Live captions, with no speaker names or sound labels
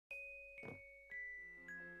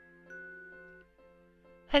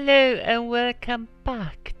Hello and welcome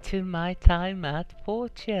back to my time at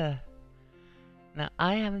Portia. Now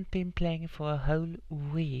I haven't been playing for a whole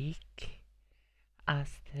week,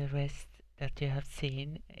 as the rest that you have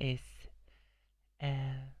seen is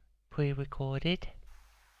pre-recorded.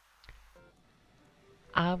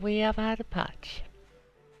 We have had a patch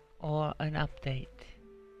or an update.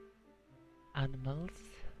 Animals.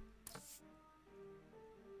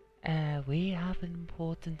 We have an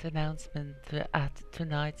important announcement at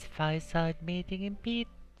tonight's fireside meeting in Beach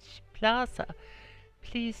Plaza.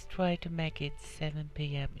 Please try to make it 7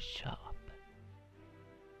 PM sharp.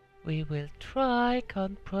 We will try,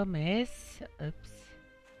 can't promise. Oops.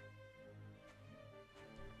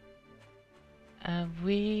 And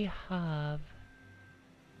we have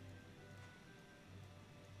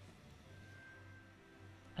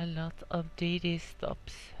a lot of DD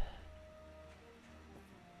stops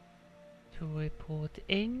to report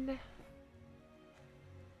in.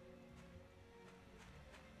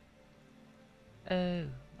 Oh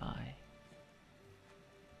my.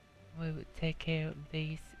 We will take care of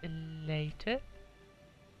these later.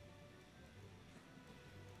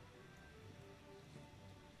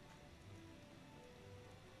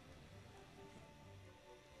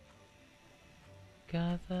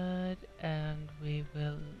 Gathered, and we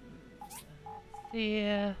will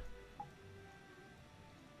see.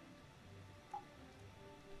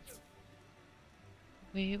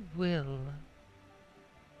 We will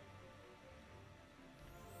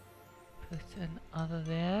put another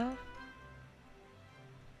there.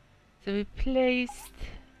 So we placed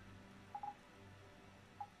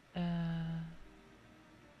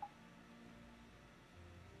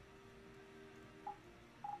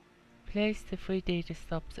the 3 data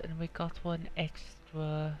stops, and we got one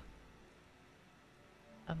extra,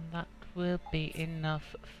 and that will be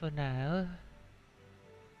enough for now.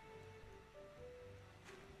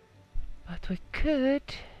 But we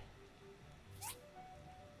could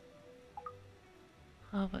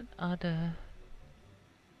have another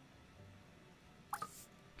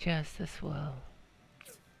just as well.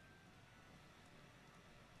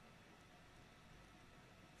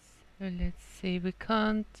 So let's see, we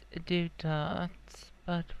can't do that,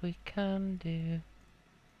 but we can do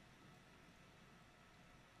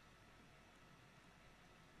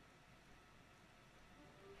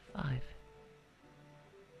five.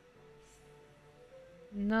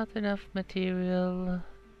 Not enough material.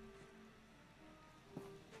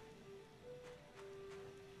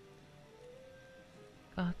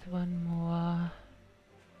 Got one more.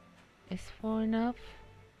 Is 4 enough?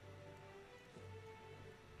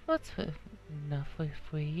 What's enough for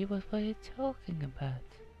 3? What are you talking about?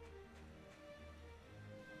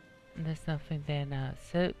 There's nothing there now.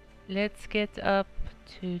 So let's get up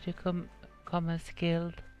to the Commerce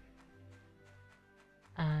Guild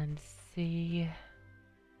and see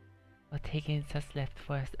what Higgins has left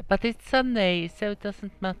for us. But it's Sunday, so it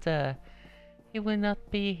doesn't matter. He will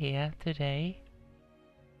not be here today.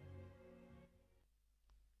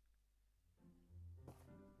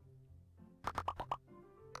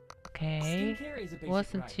 Okay,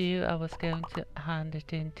 wasn't you I was going to hand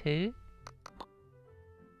it in to.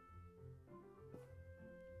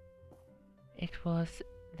 It was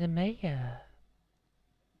the mayor.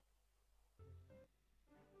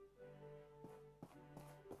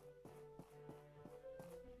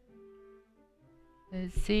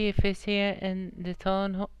 Let's see if he's here in the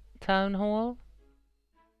town hall.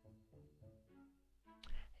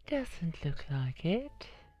 Doesn't look like it.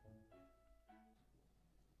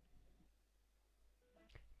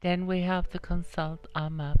 Then we have to consult our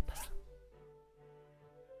map.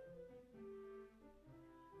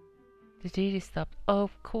 The deed is stopped. Oh,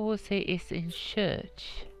 of course he is in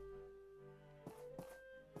church.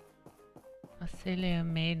 How silly of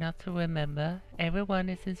me not to remember. Everyone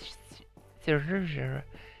is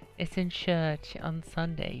in church on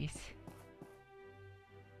Sundays.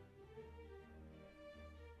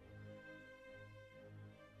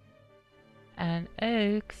 And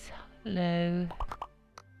Oaks, hello.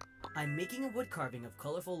 I'm making a wood carving of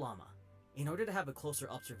colorful llama. In order to have a closer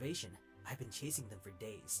observation, I've been chasing them for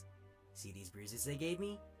days. See these bruises they gave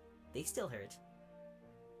me? They still hurt.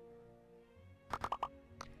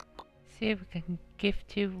 See if we can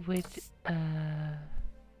gift you with a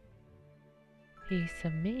piece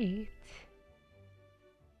of meat.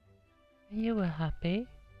 You were happy.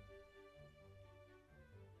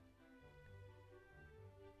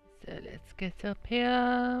 So let's get up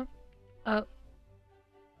here. Oh.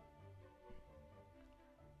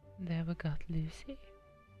 There we got Lucy.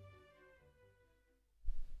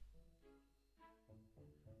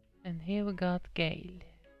 And here we got Gale.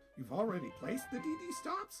 You've already placed the DD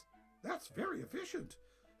stops? That's very efficient.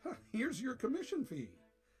 Here's your commission fee.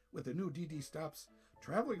 With the new DD stops,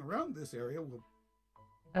 traveling around this area will...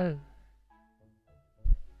 Oh.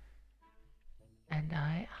 And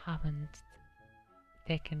I haven't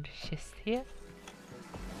taken the schist here.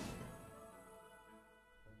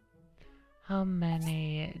 How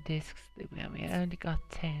many discs do we have? We only got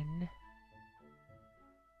 10.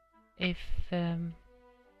 If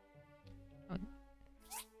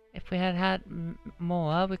we had had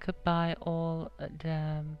more, we could buy all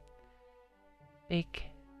the big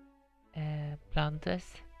planters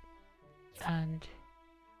and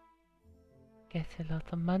get a lot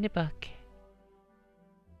of money back.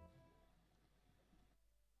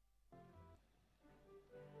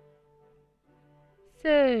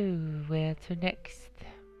 So, where to next?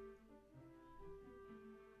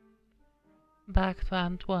 Back to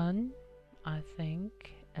Antoine, I think.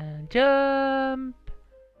 And jump!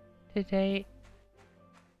 Today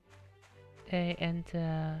they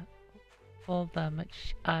enter full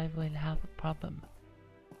damage. I will have a problem.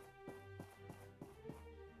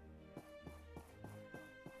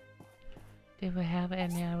 Do we have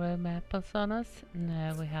any aroma apples on us?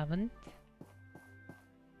 No, we haven't.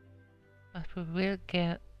 But we will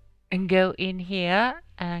get and go in here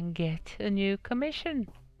and get a new commission.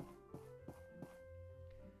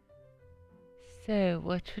 So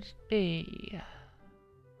what should it be?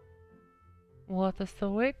 Water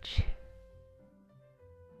storage.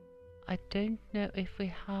 I don't know if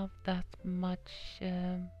we have that much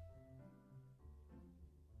in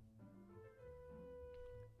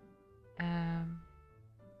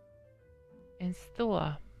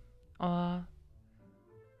store, or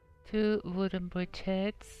 2 wooden bridge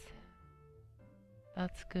heads.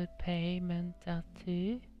 That's good payment, that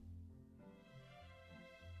too.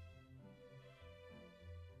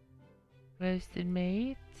 Roasted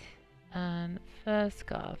meat and fur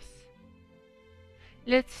scarves.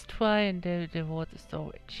 Let's try and do the water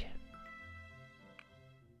storage.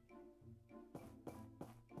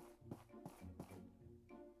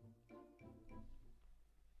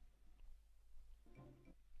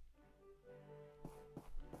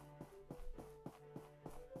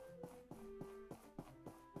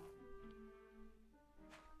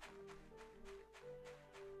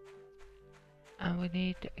 And we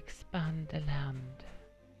need to expand the land.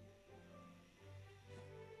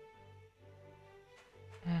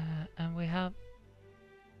 And we have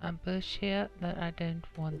a bush here that I don't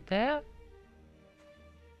want there.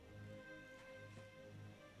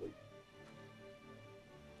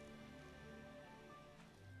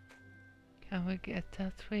 Can we get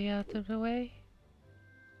that tree out of the way?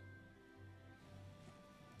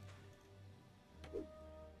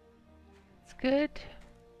 It's good.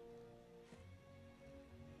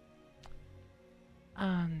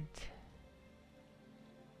 And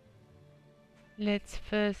let's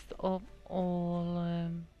first of all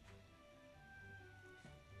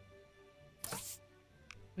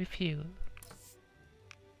refuel,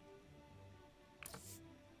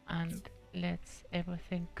 and let's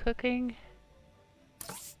everything cooking,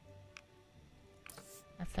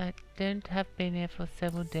 as I don't have been here for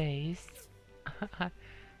several days.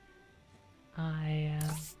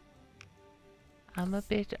 I'm a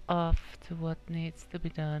bit off to what needs to be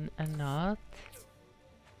done and not.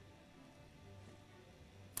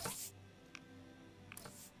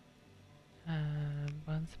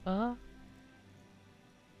 Bronze bar.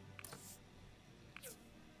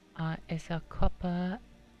 Is a copper.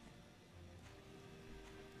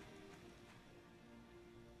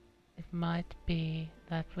 It might be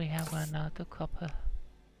that we have run out of copper.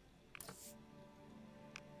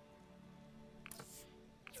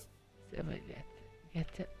 So we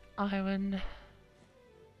get the iron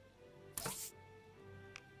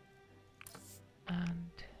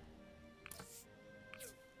and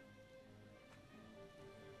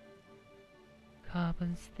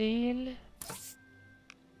carbon steel.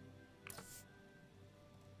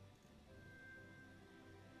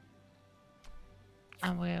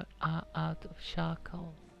 And we are out of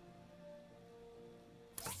charcoal.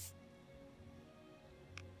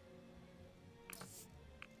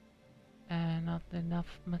 Not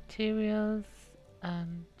enough materials,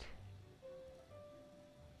 and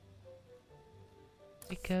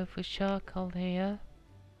we go for charcoal here.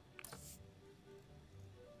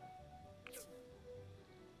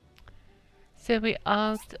 So we're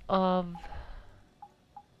out of,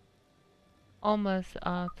 almost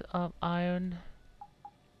out of iron,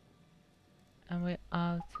 and we're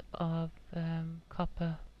out of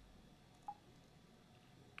copper.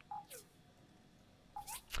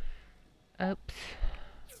 Oops.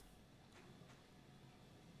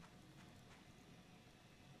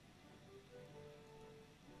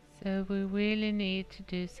 So we really need to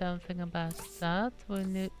do something about that. We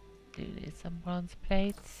need some bronze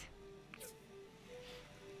plates.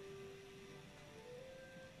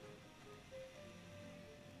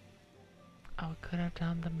 I could have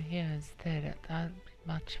done them here instead. That'd be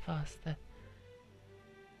much faster.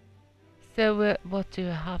 So what do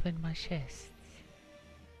I have in my chests?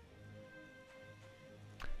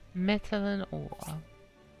 Metal and ore.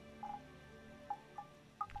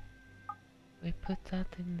 We put that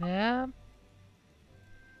in there.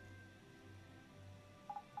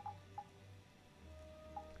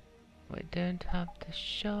 We don't have the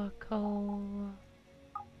charcoal.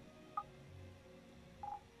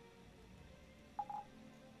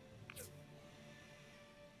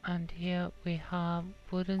 And here we have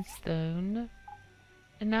wood and stone.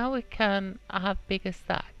 And now we can have bigger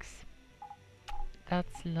stacks.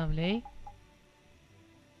 That's lovely.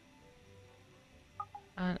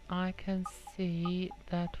 And I can see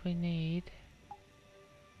that we need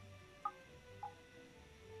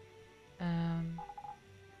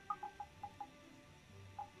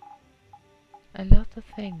a lot of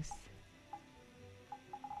things.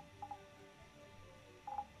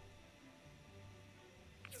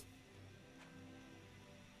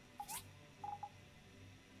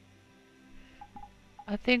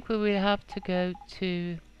 I think we will have to go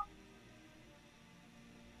to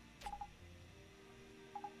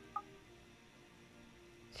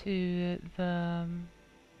the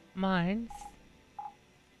mines.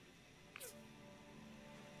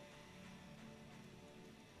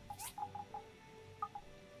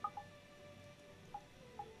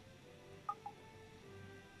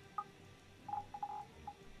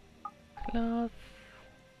 Cloth,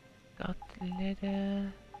 got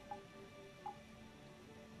leather,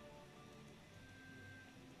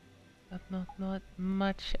 but not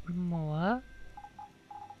much more.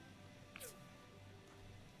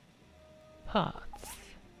 Parts.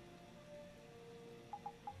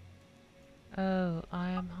 Oh, I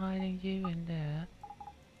am hiding you in there.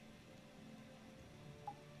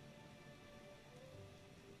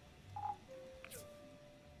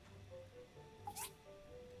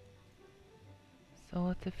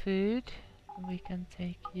 Sort the food. We can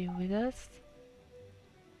take you with us.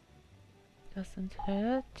 Doesn't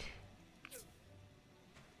hurt.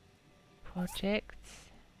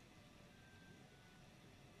 Projects.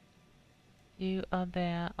 You are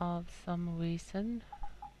there of some reason,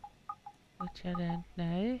 which I don't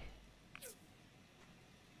know.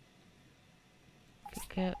 Could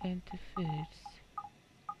go into foods.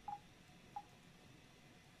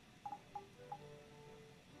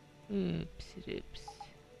 Oops.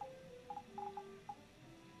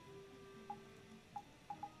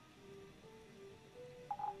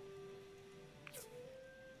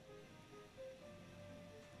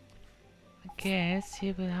 I guess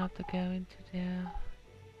you will have to go into there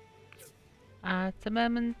at the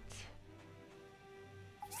moment.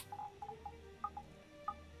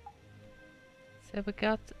 So we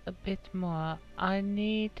got a bit more. I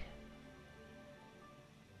need...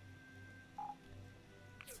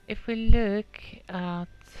 If we look at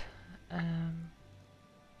the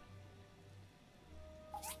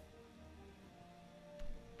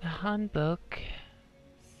handbook,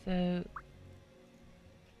 so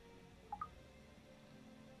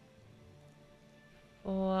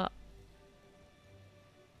for...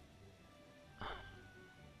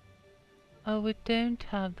 Oh, we don't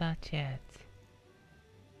have that yet.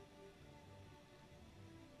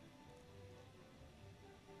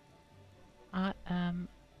 I am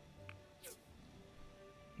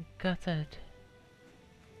gutted.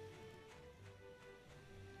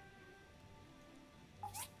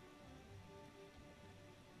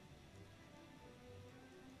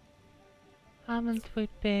 Haven't we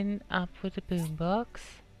been up with the boombox?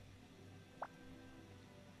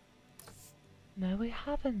 No, we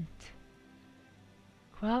haven't.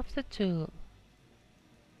 Craft the tool.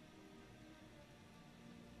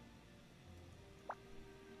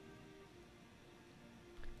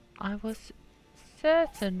 I was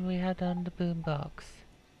certain we had done the boombox.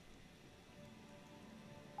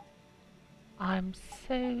 I'm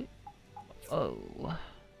so... Oh.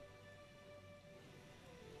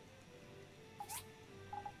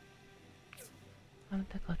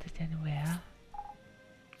 Haven't I got it anywhere?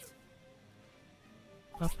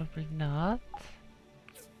 Probably not.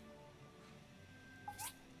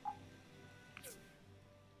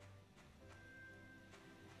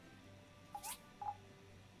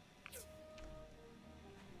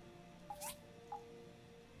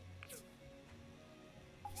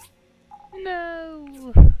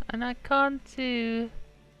 No! And I can't do...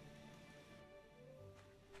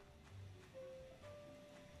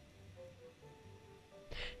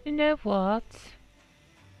 You know what?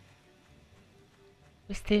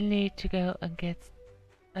 We still need to go and get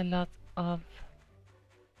a lot of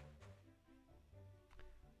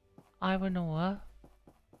iron ore.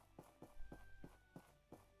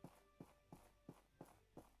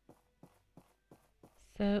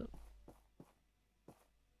 So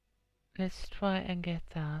let's try and get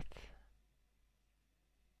that.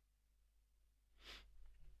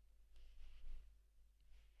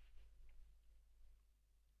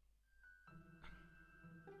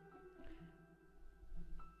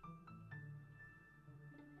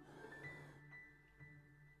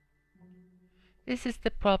 This is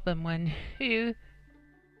the problem when you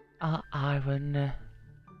are iron.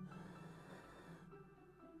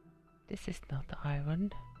 This is not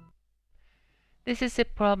iron. This is a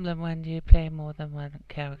problem when you play more than one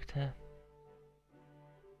character.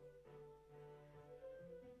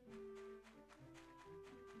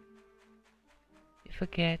 You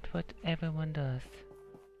forget what everyone does.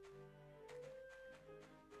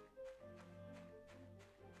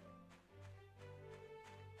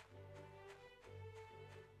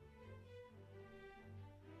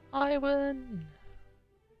 Iron!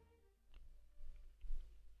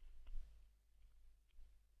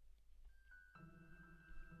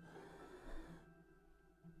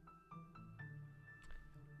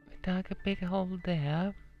 We dug a big hole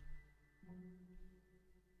there.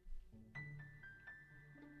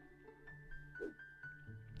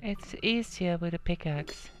 It's easier with a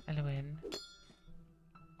pickaxe, Elowin.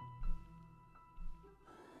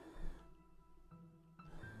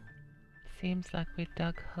 Seems like we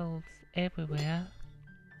dug holes everywhere.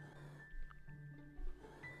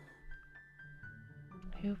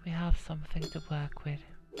 Here we have something to work with.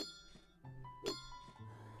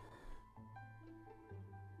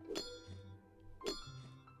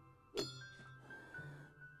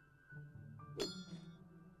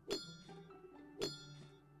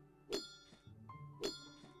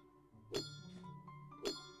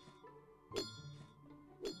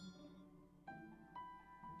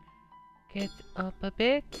 Get up a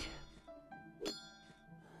bit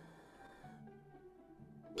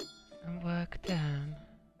and work down.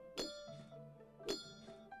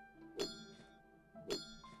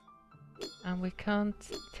 And we can't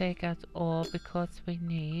take out all because we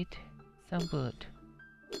need some wood.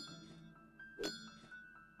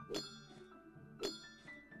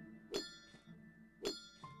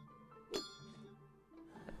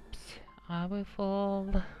 Oops, I will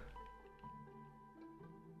fall.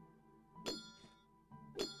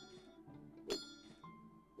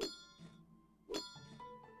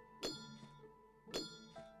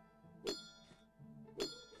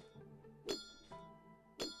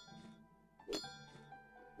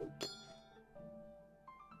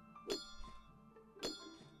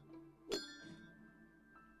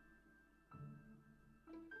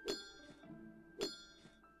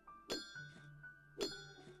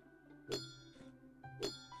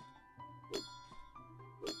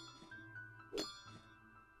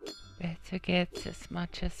 Better get as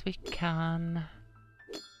much as we can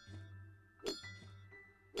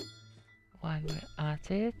while we're at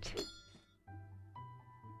it.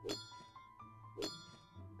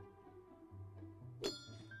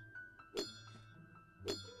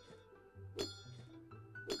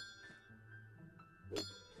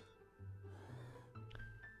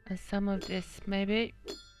 And some of this maybe,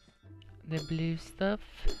 the blue stuff.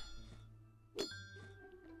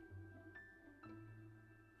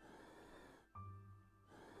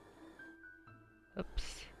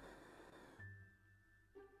 Oops.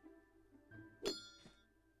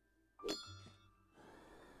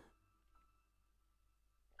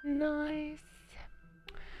 Nice.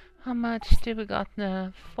 How much do we got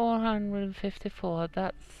now? 454.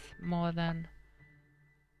 That's more than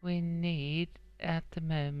we need at the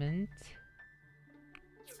moment.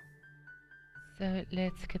 So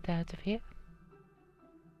let's get out of here.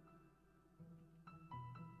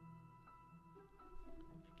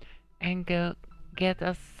 And go get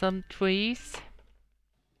us some trees.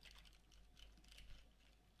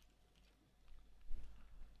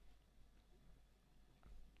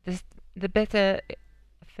 The better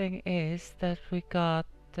thing is that we got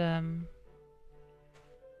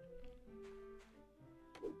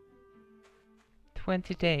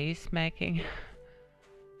 20 days making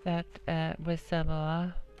that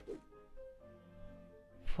reservoir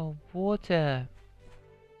for water.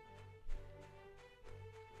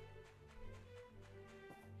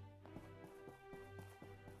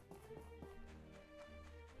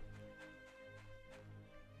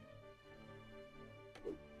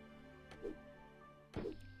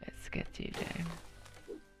 Let's get you down.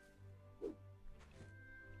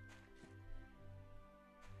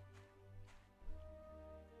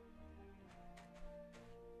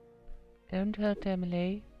 Don't hurt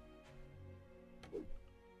Emily.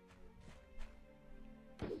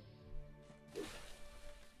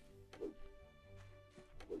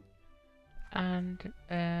 And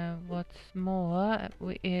what's more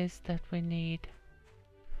is that we need,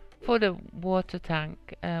 for the water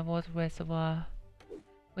tank, water reservoir,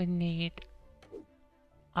 we need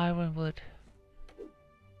ironwood.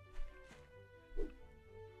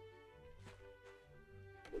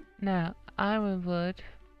 Now, ironwood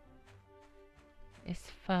is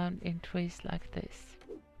found in trees like this.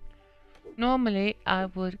 Normally, I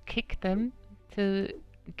would kick them to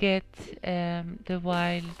get the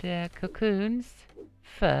wild cocoons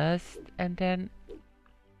first and then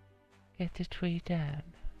get the tree down.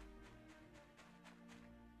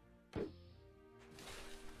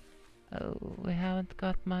 Oh, we haven't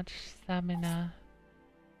got much stamina.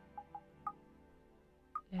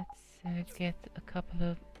 Let's get a couple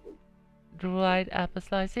of dried apple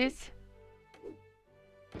slices.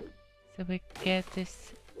 So we get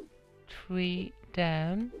this tree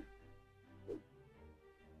down.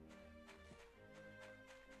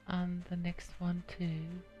 And the next one too.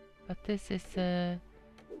 But this is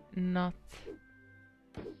not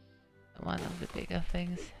one of the bigger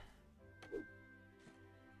things.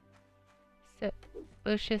 So,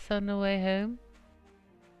 bushes on the way home.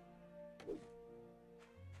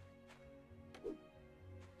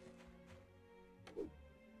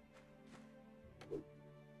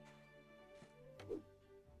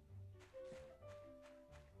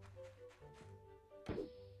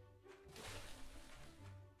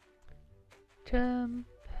 Jump.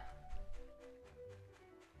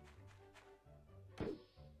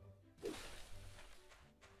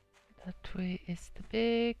 That tree is too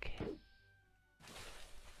big.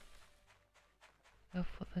 Go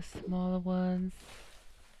for the smaller ones.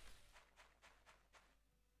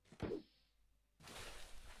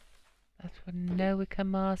 That one now we can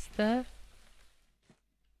master.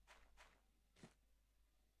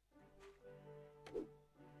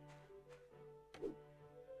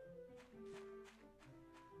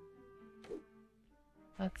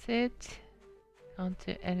 That's it. Can't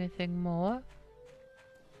do anything more.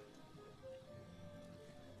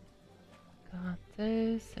 Got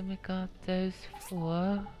those, and we got those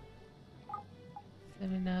 4. So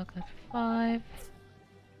we now got 5.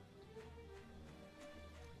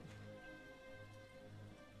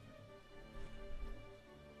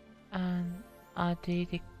 And our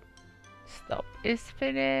DD stop is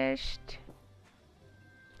finished.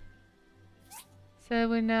 So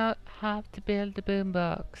we now have to build the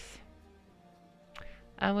boombox.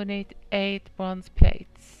 And we need 8 bronze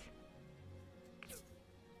plates.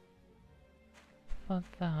 For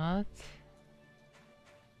that.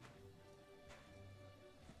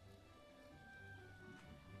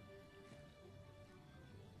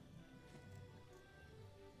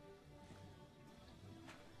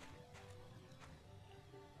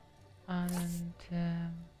 And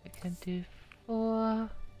we can do 4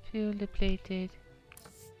 fuel depleted.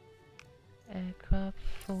 Aircraft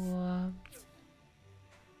 4.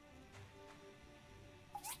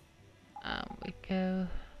 And we go.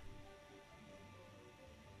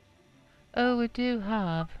 Oh, we do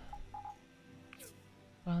have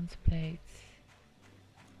bronze plates.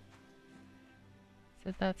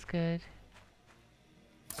 So that's good.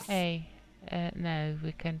 Hey, no,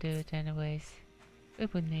 we can do it anyways. We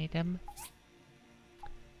will need them.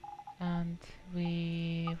 And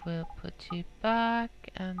we will put you back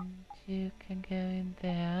and you can go in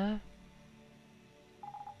there.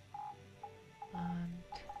 And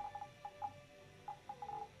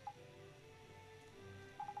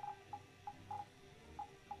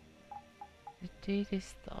the DD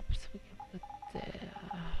stops, we can put there.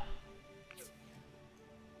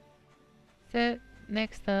 So,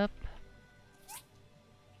 next up,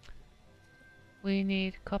 we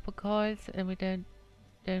need copper coils, and we don't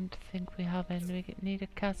think we have any. We need a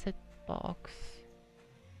cassette box.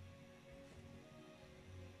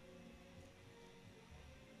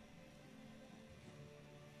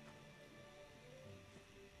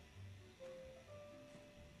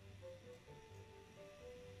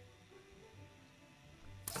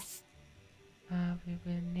 We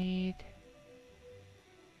will need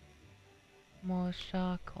more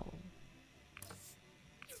charcoal.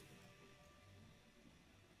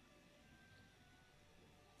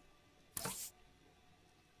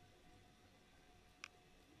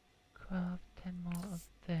 Craft 10 more of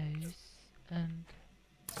those and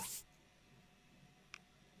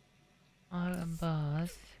iron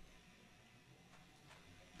bars.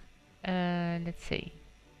 Let's see.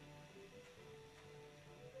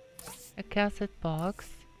 A cassette box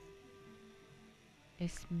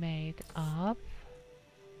is made of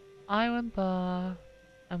iron bar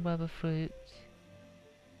and rubber fruit.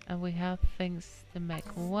 And we have things to make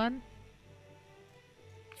one.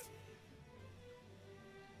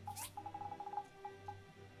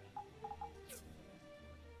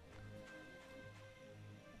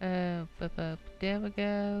 There we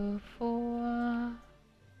go. 4.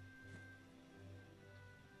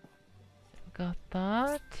 Got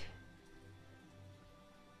that.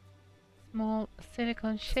 Small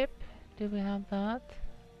silicone ship. Do we have that?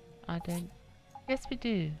 I don't. Yes, we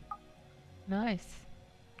do. Nice.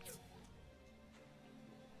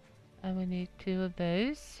 And we need 2 of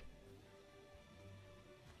those.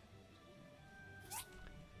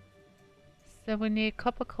 So we need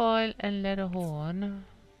copper coil and leather horn.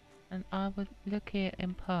 And I would look here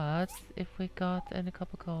in parts if we got any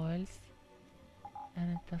copper coils.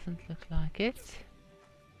 And it doesn't look like it.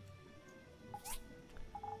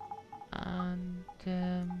 And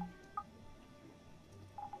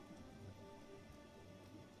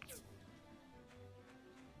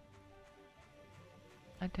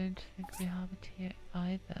I don't think we have it here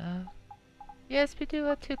either. Yes, we do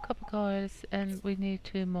have 2 copper coils and we need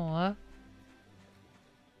 2 more.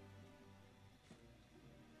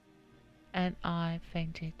 And I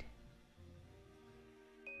fainted.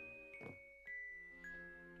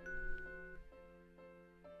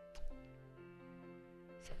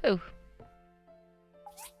 So,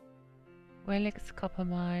 relics copper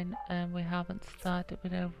mine, and we haven't started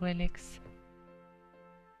with our relics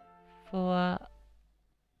for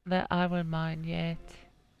the iron mine yet.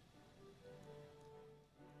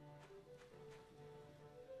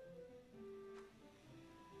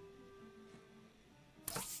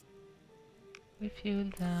 Refuel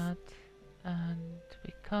that, and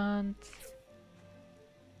we can't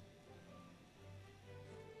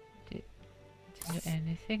do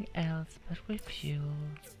anything else but refuel.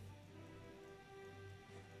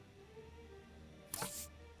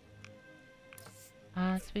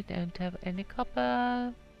 As we don't have any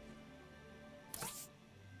copper.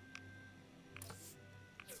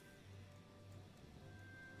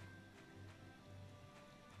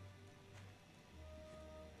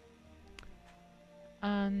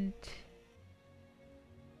 And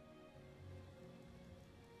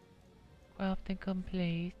crafting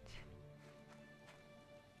complete.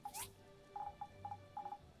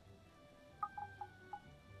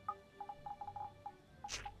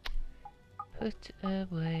 Put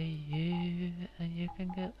away you, and you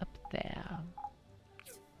can go up there.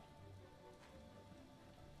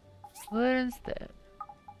 Wood and stone.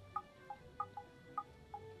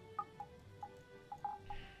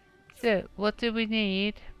 So, what do we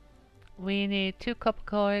need? We need 2 copper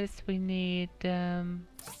coils, we need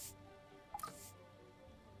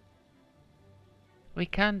we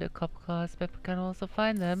can do copper coils, but we can also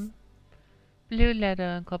find them. Blue leather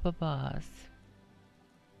and copper bars.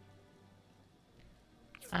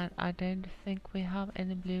 And I don't think we have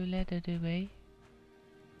any blue leather, do we?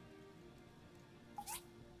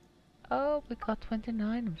 Oh, we got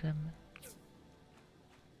 29 of them.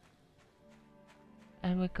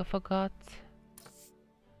 And we forgot.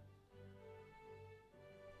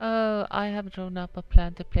 Oh, I have drawn up a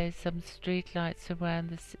plan to place some street lights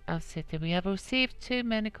around our city. We have received too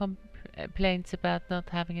many complaints about not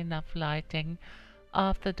having enough lighting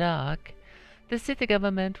after dark. The city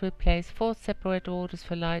government will place 4 separate orders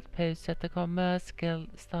for light posts at the Commerce Guild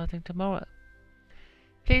starting tomorrow.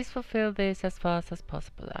 Please fulfill this as fast as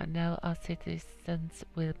possible. I know our citizens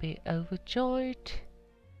will be overjoyed.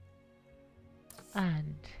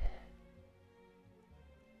 And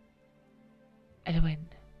Elowin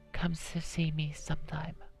comes to see me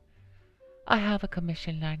sometime. I have a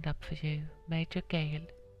commission lined up for you, Major Gale.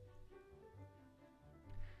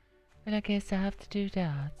 Well, I guess I have to do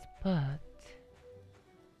that, but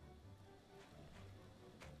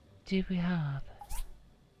do we have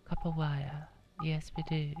copper wire? Yes, we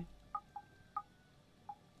do.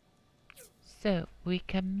 So we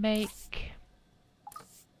can make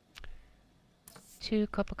 2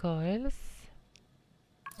 copper coils.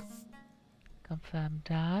 Confirm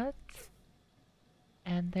that.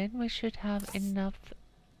 And then we should have enough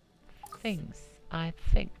things, I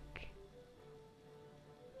think,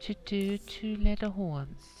 to do 2 leather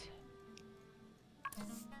horns.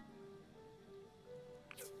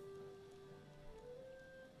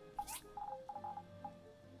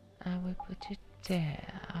 And we put it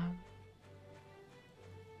there.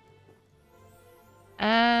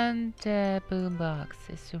 And the boombox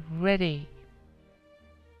is ready.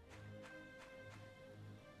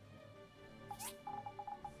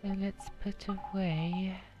 So let's put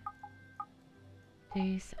away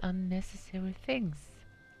these unnecessary things.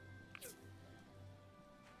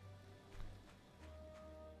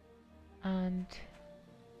 And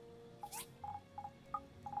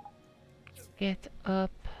get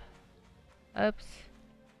up. Oops.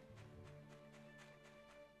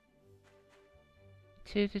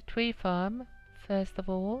 To the tree farm, first of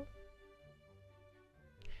all.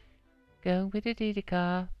 Going with the DD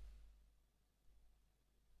car.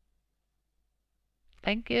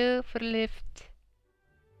 Thank you for the lift.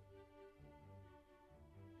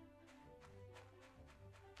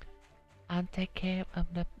 And take care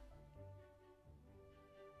of the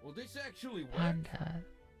Will this actually work? panda.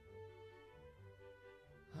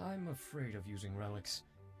 I'm afraid of using relics.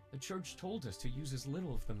 The church told us to use as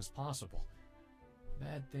little of them as possible.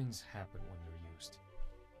 Bad things happen when they're used.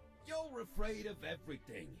 You're afraid of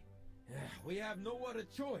everything. We have no other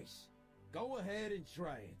choice. Go ahead and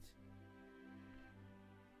try it.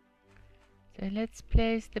 So let's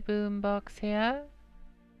place the boombox here.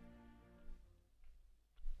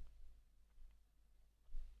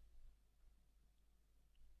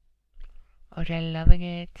 Oh, they're loving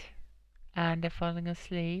it. And they're falling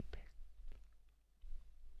asleep.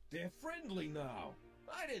 They're friendly now.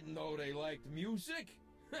 I didn't know they liked music.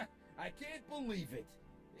 I can't believe it.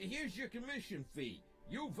 Here's your commission fee.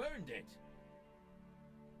 You've earned it.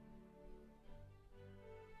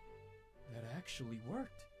 That actually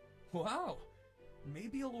worked. Wow!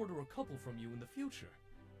 Maybe I'll order a couple from you in the future.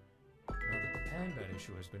 Now that the panbat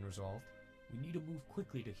issue has been resolved, we need to move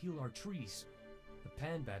quickly to heal our trees. The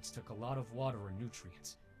panbats took a lot of water and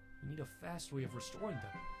nutrients. We need a fast way of restoring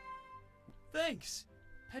them. Thanks!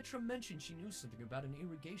 Petra mentioned she knew something about an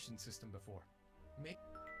irrigation system before.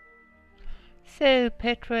 So,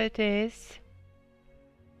 Petra it is.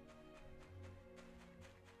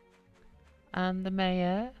 And the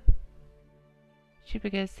mayor. Should we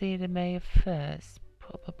go see the mayor first?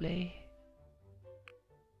 Probably.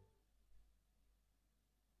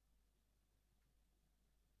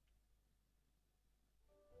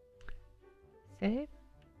 So.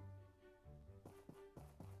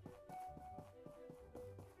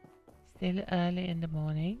 Still early in the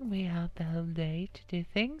morning. We have the whole day to do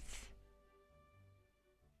things.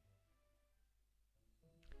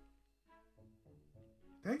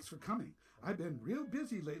 Thanks for coming. I've been real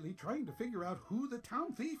busy lately trying to figure out who the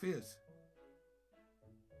town thief is.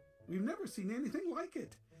 We've never seen anything like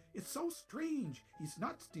it. It's so strange. He's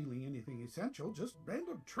not stealing anything essential, just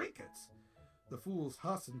random trinkets. The fools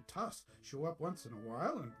Huss and Tuss show up once in a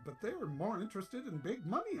while, but they're more interested in big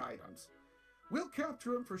money items. We'll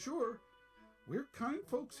capture him for sure. We're kind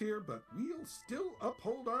folks here, but we'll still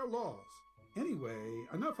uphold our laws. Anyway,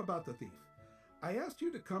 enough about the thief. I asked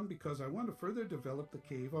you to come because I want to further develop the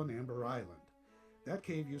cave on Amber Island. That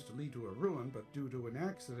cave used to lead to a ruin, but due to an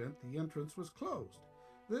accident, the entrance was closed.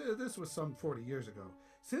 This was some 40 years ago.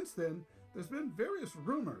 Since then, there's been various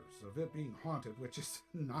rumors of it being haunted, which is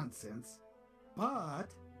nonsense.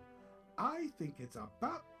 But I think it's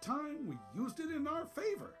about time we used it in our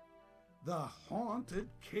favor. The Haunted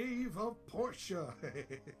Cave of Portia.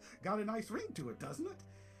 Got a nice ring to it, doesn't it?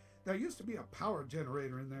 There used to be a power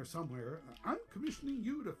generator in there somewhere. I'm commissioning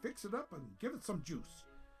you to fix it up and give it some juice.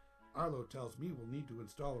 Arlo tells me we'll need to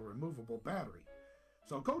install a removable battery.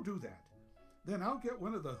 So go do that. Then I'll get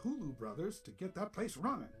one of the Hulu brothers to get that place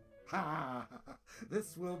running. Ha!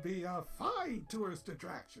 This will be a fine tourist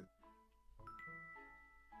attraction.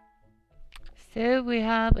 So we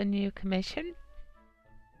have a new commission.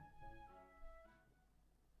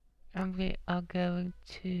 And we are going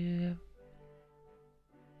to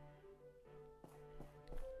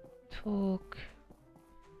talk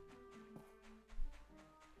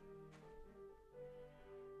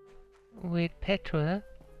with Petra.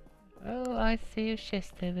 Oh, I see a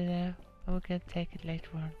chest over there. We're going to take it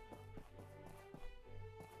later on.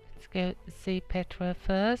 Let's go see Petra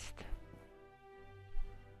first.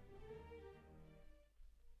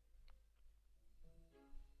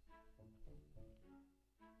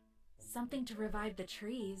 Something to revive the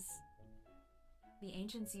trees. The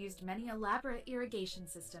ancients used many elaborate irrigation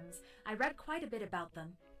systems. I read quite a bit about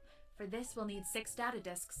them. For this, we'll need 6 data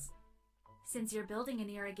disks. Since you're building an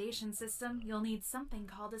irrigation system, you'll need something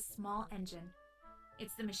called a small engine.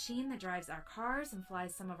 It's the machine that drives our cars and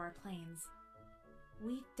flies some of our planes.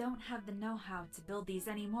 We don't have the know-how to build these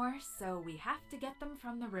anymore, so we have to get them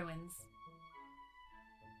from the ruins.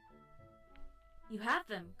 You have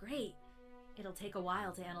them, great. It'll take a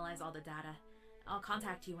while to analyze all the data. I'll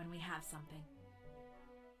contact you when we have something.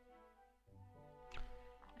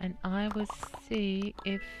 And I will see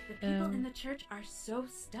if... The people in the church are so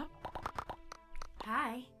stubborn.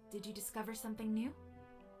 Hi, did you discover something new?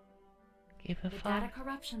 Give her The fun. data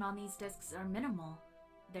corruption on these disks are minimal.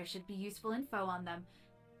 There should be useful info on them.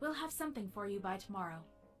 We'll have something for you by tomorrow.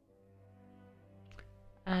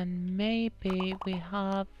 And maybe we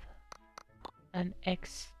have an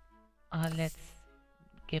let's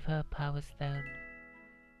give her a power stone.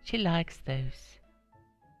 She likes those.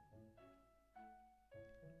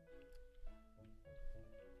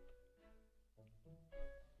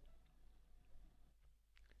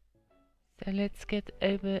 So let's get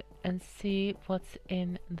over and see what's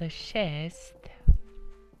in the chest.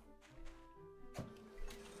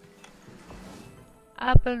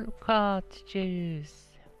 Apricot juice.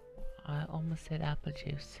 I almost said apple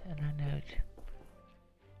juice, and I know it.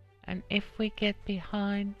 And if we get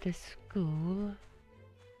behind the school,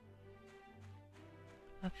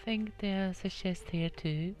 I think there's a chest here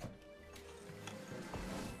too.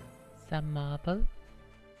 Some marble.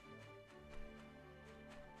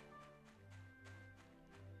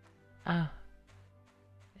 Ah,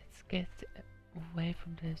 let's get away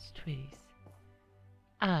from those trees.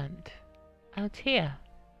 And out here,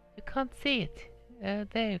 you can't see it.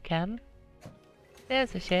 There you can.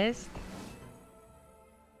 There's a chest.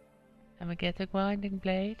 And we get a grinding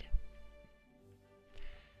blade.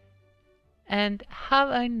 And have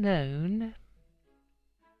I known...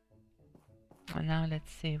 And now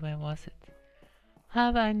let's see, where was it?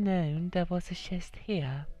 Have I known there was a chest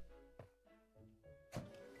here?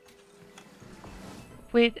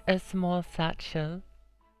 With a small satchel.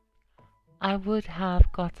 I would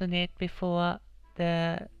have gotten it before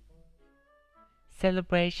the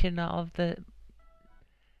celebration of the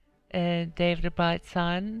Day of the Bright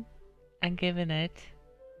Sun and given it,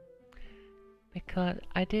 because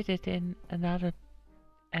I did it in another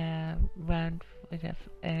round with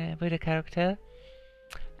a character,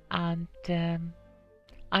 and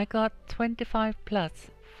I got 25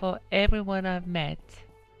 plus for everyone I've met.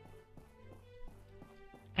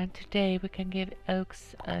 And today we can give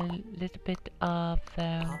Oaks a little bit of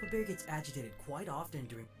Papa Bear gets agitated quite often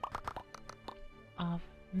during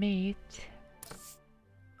meat.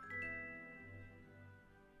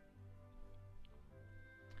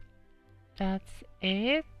 That's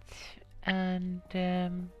it. And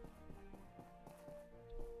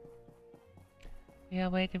we are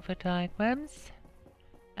waiting for diagrams.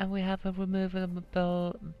 And we have a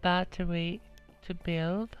removable battery to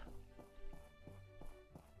build.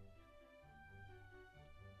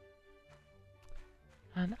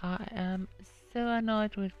 And I am so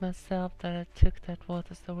annoyed with myself that I took that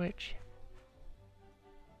water storage.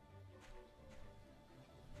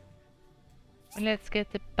 Let's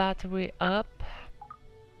get the battery up.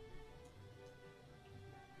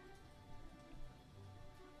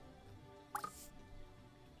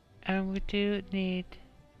 And we do need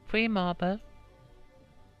 3 marble.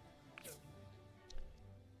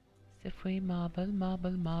 So 3 marble.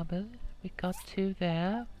 We got 2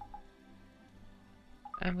 there.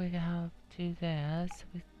 And we have 2 there, so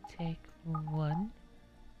we take 1.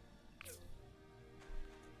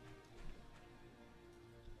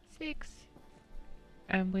 6.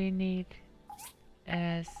 And we need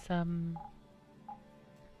some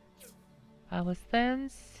power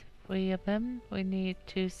stones, 3 of them. We need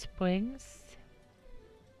 2 springs.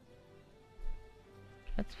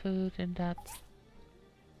 That's food and that.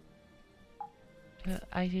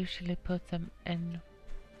 I usually put them in.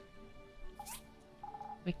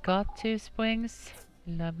 We got 2 springs.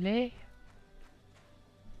 Lovely.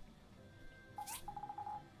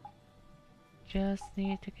 Just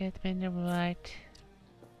need to get them in the right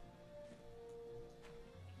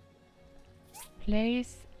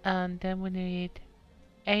place, and then we need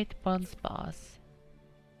 8 bronze bars.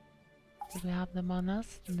 Do we have them on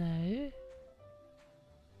us? No.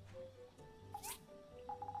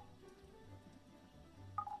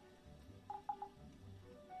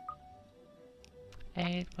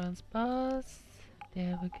 Eight bronze bars.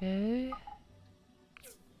 There we go.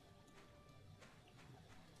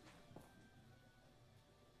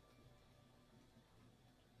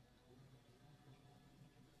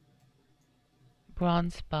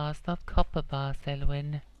 Bronze bars, not copper bars,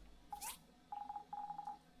 Elowin.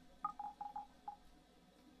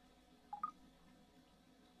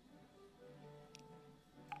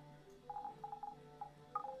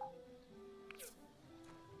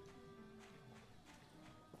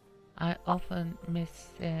 I often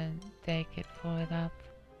mistake it for that.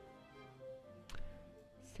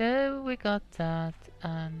 So we got that,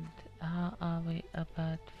 and how are we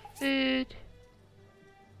about food?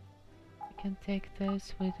 We can take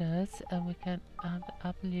those with us, and we can have the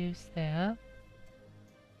apple juice there.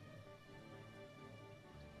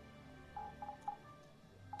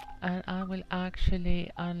 And I will actually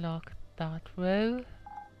unlock that row.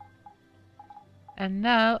 And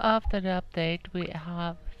now, after the update, we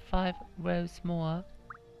have 5 rows more,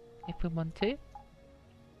 if we want to.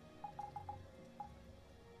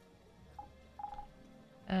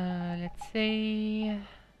 Let's see.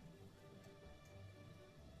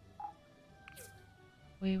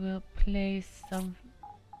 We will place some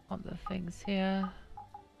other things here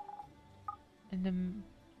in the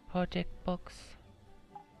project box.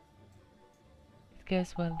 It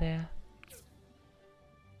goes well there.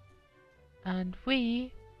 And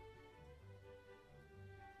we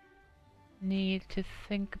need to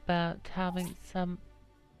think about having something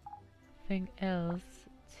else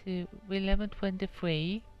to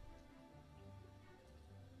 1123.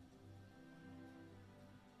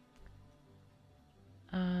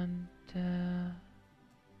 And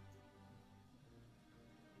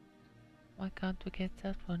why can't we get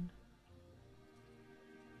that one?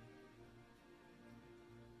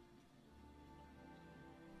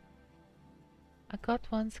 I got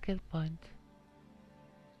 1 skill point.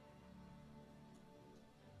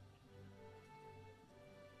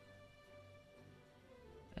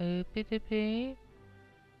 Oopie-doopie.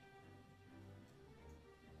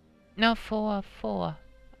 No, 4.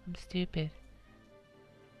 I'm stupid.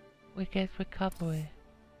 We get recovery.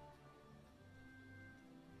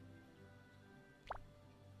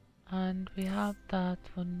 And we have that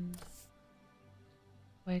one.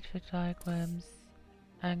 Wait for diagrams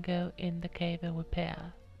and go in the cave and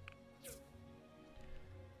repair.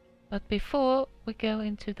 But before we go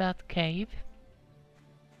into that cave,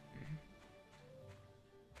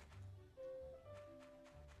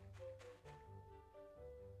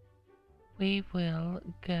 we will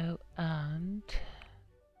go and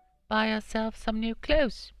buy ourselves some new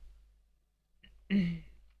clothes.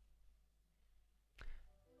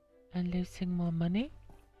 And losing more money.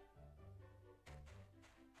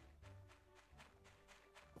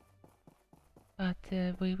 But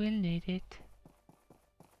we will need it.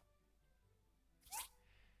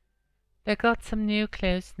 They got some new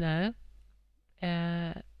clothes now.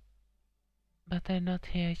 But they're not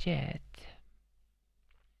here yet.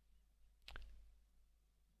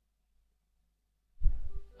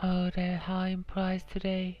 Oh, they're high in price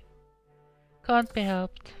today. Can't be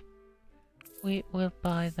helped. We will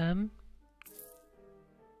buy them.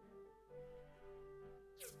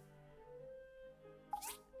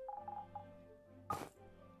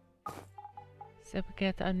 So we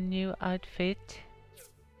get a new outfit.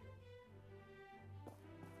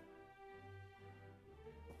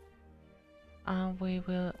 And we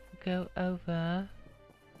will go over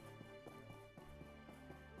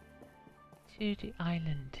to the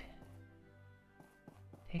island.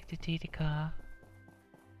 Take the TD car.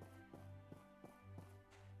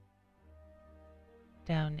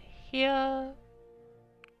 Down here.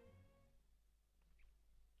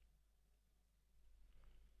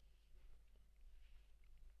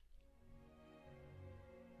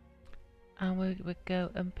 And we will go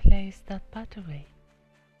and place that battery.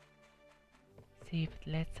 See if it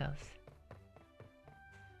lets us.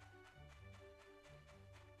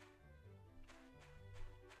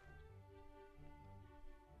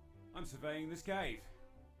 I'm surveying this cave.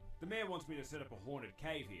 The mayor wants me to set up a haunted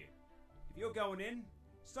cave here. If you're going in,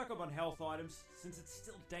 stock up on health items, since it's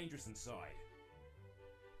still dangerous inside.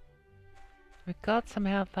 We got some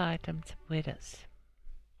health items with us.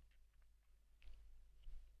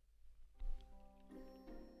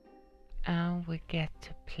 And we get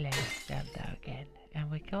to place them there again. And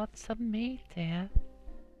we got some meat there.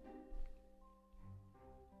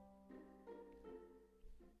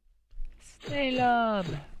 Snail.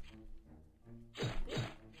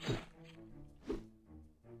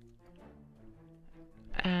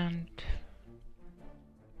 And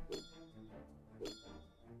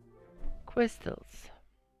crystals.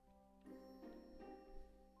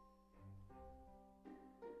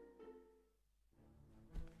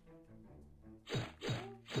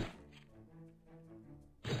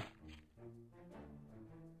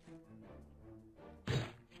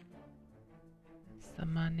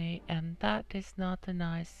 Some money, and that is not a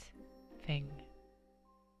nice thing.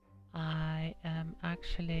 I am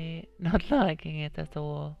actually not liking it at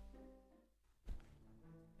all.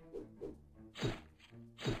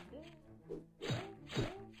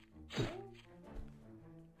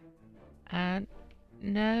 And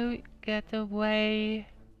no, get away.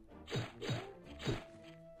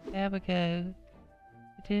 There we go.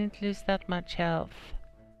 We didn't lose that much health.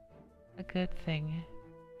 A good thing.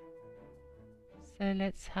 So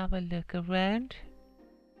let's have a look around.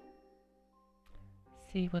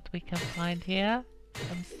 See what we can find here.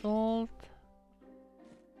 Some salt,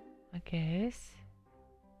 I guess.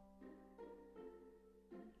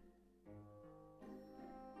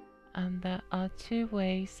 And there are 2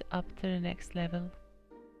 ways up to the next level.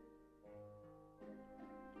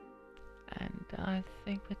 And I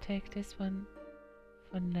think we take this one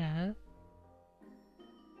for now.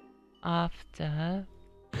 After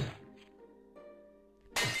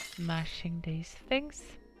smashing these things.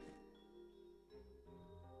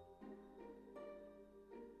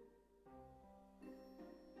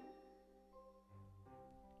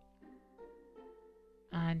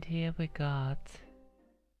 And here we got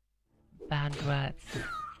Bandirat.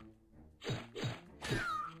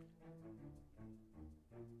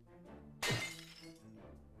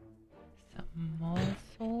 Some more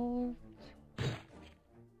salt.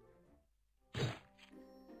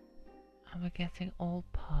 And we're getting all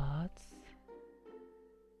parts.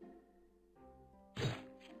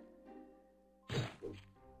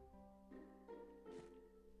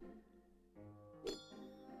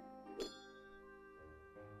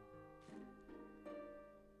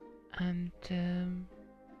 And the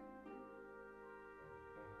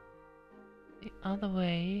other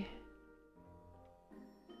way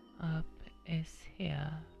up is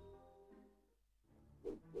here.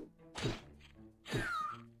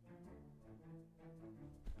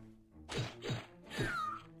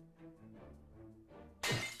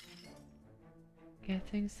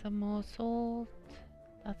 Getting some more salt.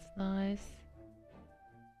 That's nice.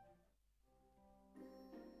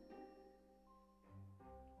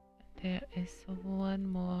 There is one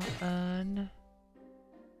more urn.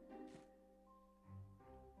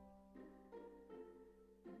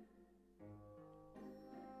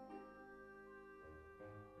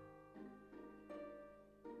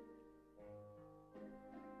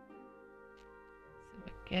 So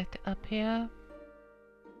we get up here.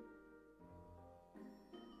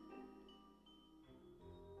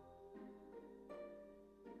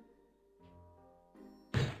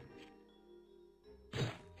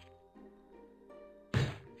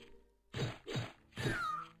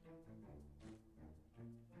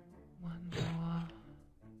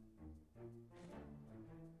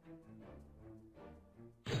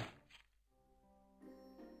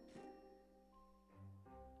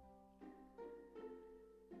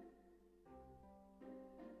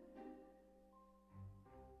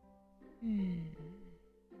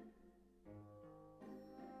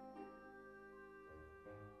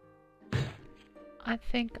 I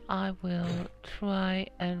think I will try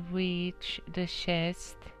and reach the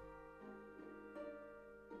chest.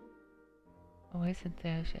 Oh, isn't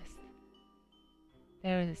there a chest?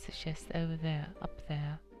 There is a chest over there, up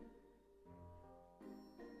there.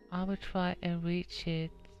 I will try and reach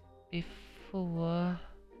it before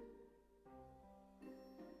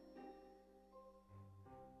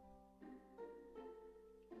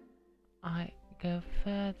I go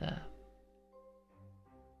further.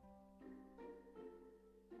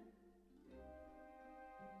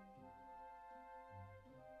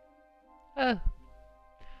 Oh,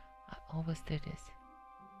 I always do this.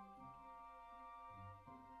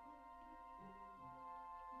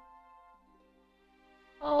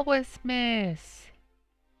 Always miss.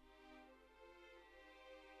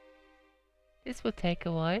 This will take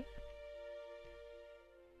a while.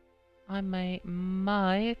 I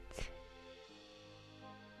might.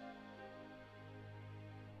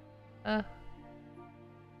 And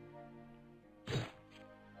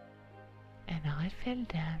I fell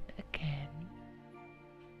down again.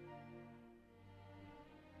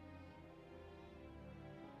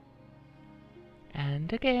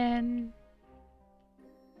 And again.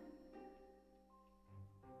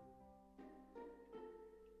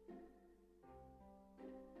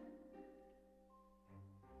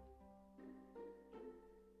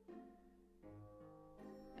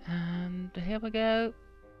 And here we go.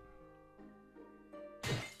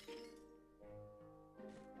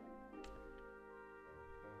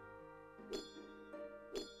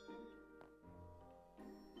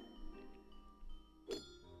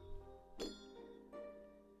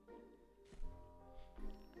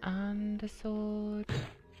 And the sword.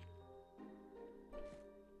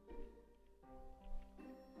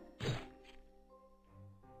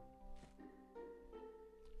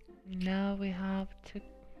 Now we have to...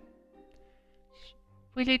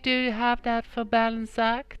 Really do have that for balance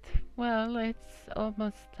act? Well, it's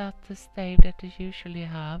almost at the stage that I usually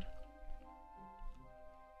have.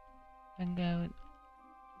 And going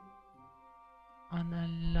on a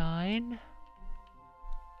line.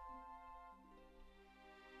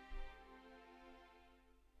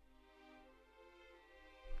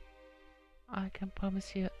 I can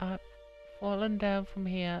promise you I've fallen down from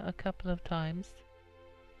here a couple of times.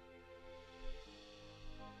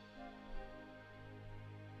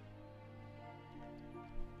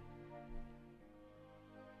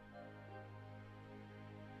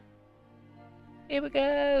 Here we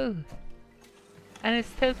go! And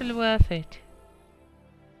it's totally worth it.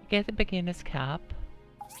 You get the beginner's cap.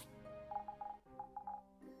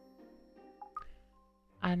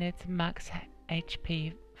 And it's max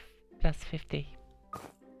HP plus 50.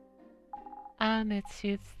 And it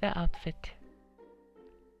suits the outfit.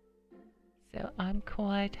 So I'm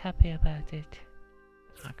quite happy about it,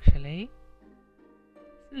 actually.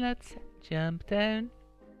 So let's jump down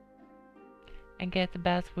and get the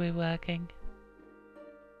battery working.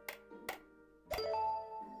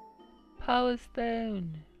 Power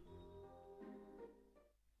stone.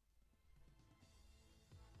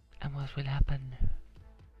 And what will happen?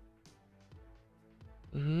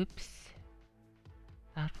 Oops.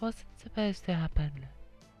 That wasn't supposed to happen.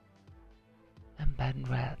 And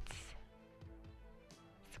Bandirats.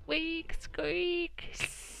 Squeak, squeak.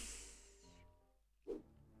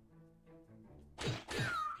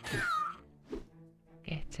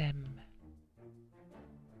 Get him.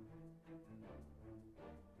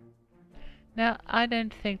 Now, I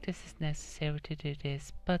don't think this is necessary to do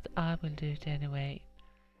this, but I will do it anyway.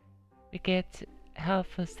 We get health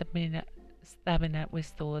and stamina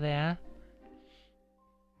restore there.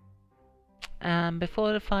 And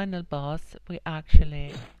before the final boss, we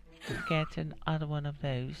actually get another one of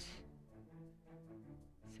those.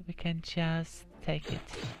 So we can just take it.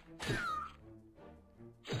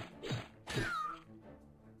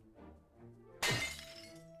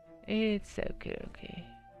 It's okay, okay.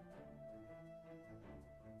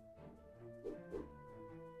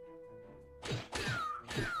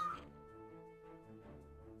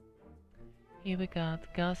 Here we got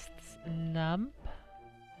Gust's lamp.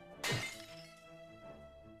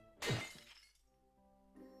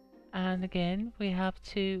 And again, we have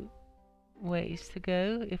 2 ways to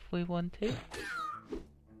go if we want to.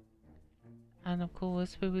 And of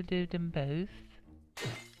course, we will do them both.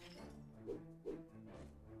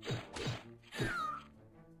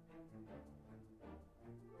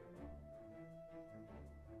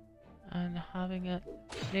 And having a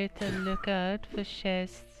little look out for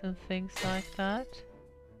chests and things like that.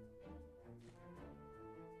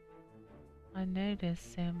 I know there's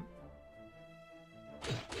some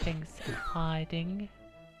things hiding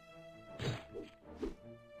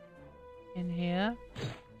in here.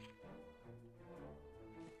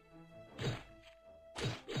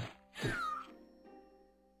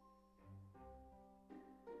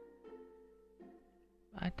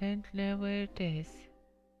 I don't know where it is.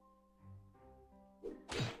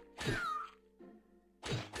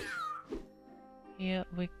 Here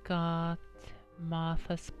we got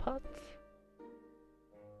Martha's pot.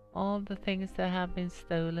 All the things that have been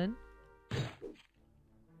stolen.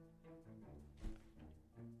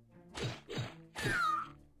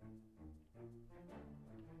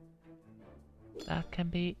 That can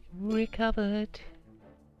be recovered.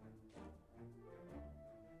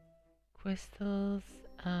 Crystals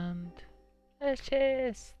and a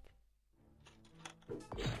chest.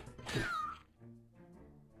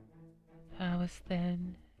 Power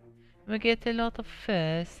stone. We get a lot of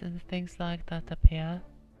furs and things like that up here.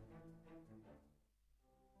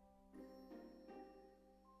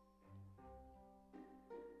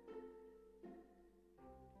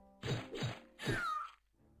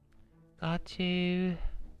 Got you.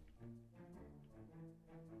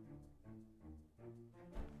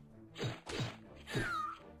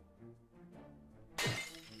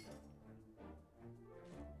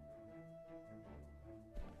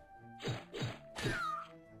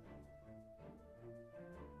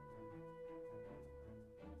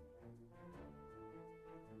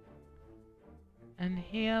 And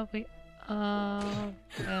here we are.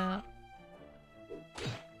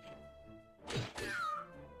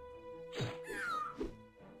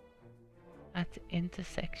 At the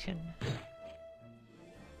intersection.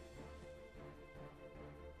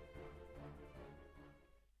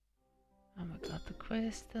 And we got the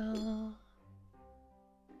crystal.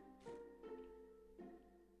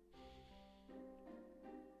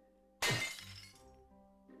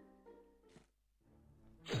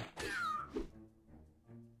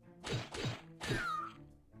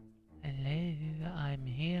 Hello, I'm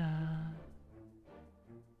here.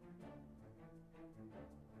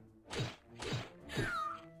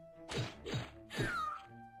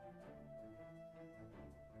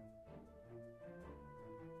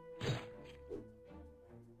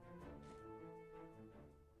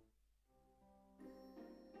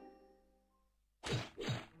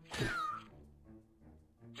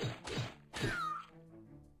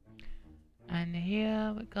 And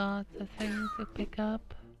here we got the thing to pick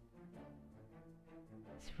up.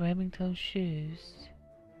 It's Remington shoes.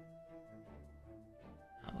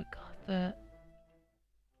 And we got the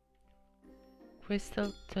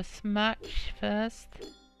crystal to smash first.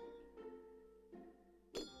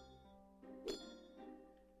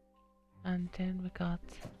 And then we got...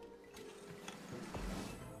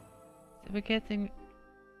 So we're getting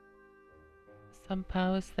some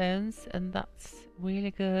power stones, and that's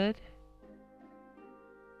really good.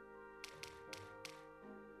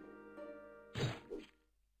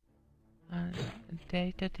 And a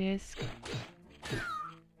data disk.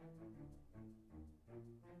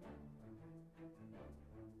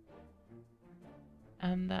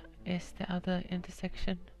 And that is the other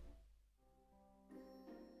intersection.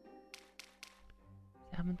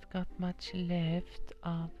 I haven't got much left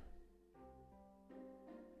of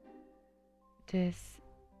this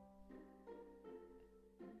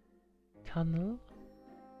tunnel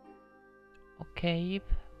or cave.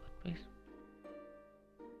 What we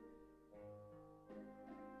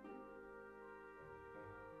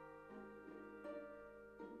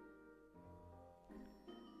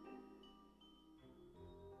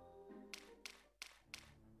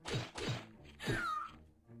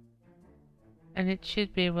and it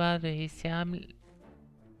should be rather easy.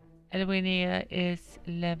 Elowin here is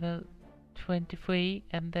level 23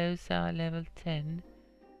 and those are level 10.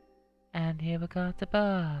 And here we got the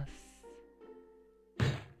boss.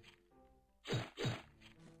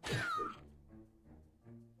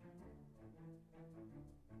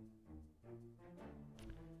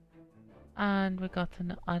 And we got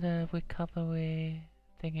another recovery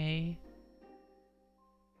thingy.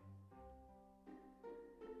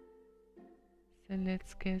 So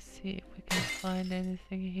let's go see if we can find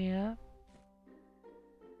anything here.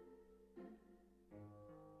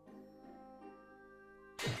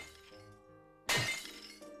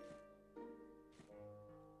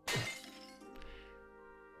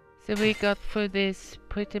 So we got through this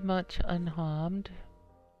pretty much unharmed.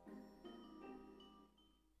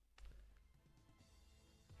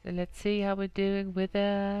 So let's see how we're doing with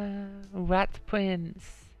the rat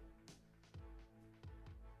prince.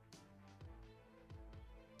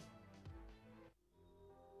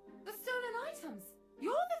 The stolen items!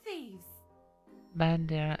 You're the thieves!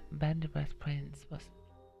 Bandirat prince was...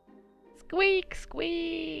 Squeak!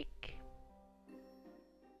 Squeak!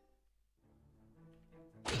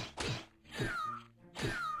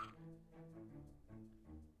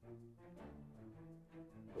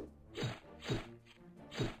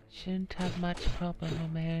 Shouldn't have much problem.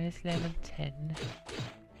 Romero is level 10.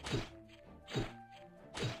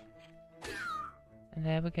 And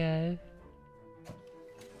there we go.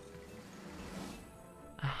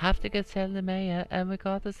 I have to go tell the mayor, and we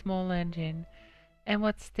got a small engine. And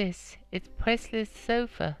what's this? It's Presley's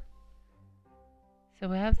sofa. So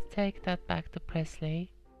we have to take that back to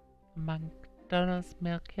Presley. McDonald's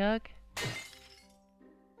milk jug.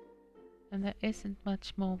 And there isn't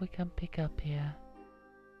much more we can pick up here.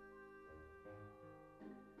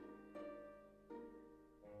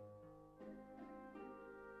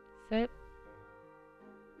 So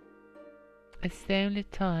it's the only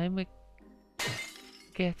time we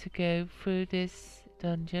get to go through this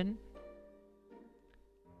dungeon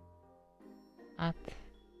at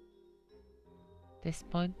this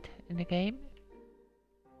point in the game.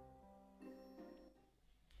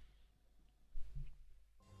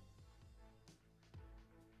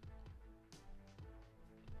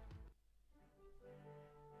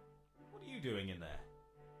 What are you doing in there?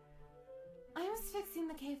 I was fixing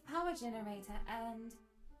the cave power generator and...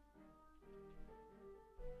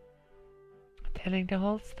 Telling the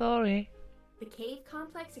whole story. The cave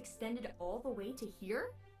complex extended all the way to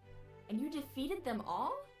here? And you defeated them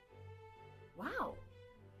all? Wow.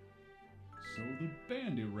 So the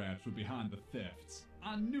Bandirats were behind the thefts.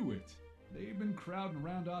 I knew it. They've been crowding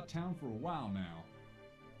around our town for a while now.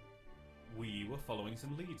 We were following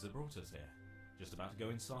some leads that brought us here. Just about to go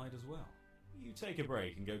inside as well. You take a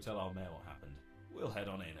break and go tell our mayor what happened. We'll head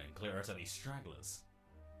on in and clear out any stragglers.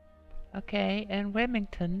 Okay, and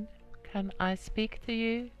Remington, can I speak to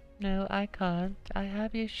you? No, I can't. I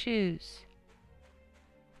have your shoes.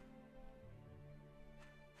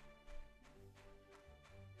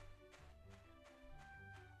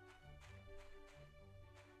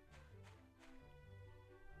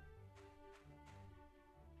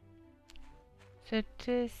 So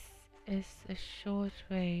this is a short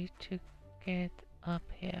way to get up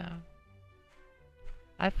here.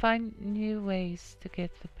 I find new ways to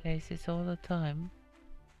get to places all the time,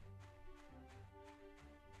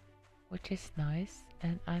 which is nice,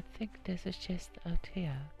 and I think there's a chest out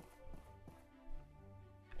here.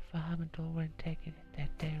 If I haven't already taken it,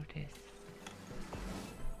 there it is.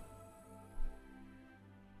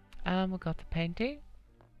 And we got the painting.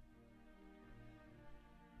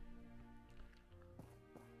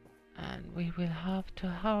 We will have to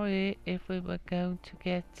hurry if we were going to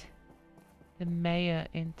get the mayor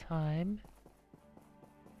in time.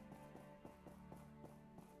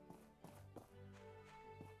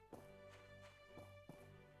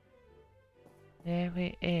 There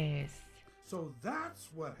he is. So that's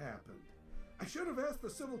what happened. I should have asked the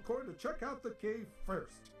civil court to check out the cave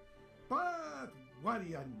first. But what do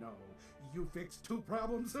you know? You fixed two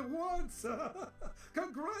problems at once.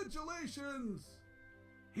 Congratulations!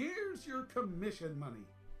 Here's your commission money.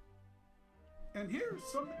 And here's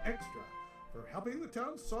some extra for helping the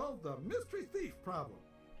town solve the mystery thief problem.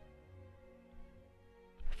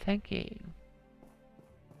 Thank you.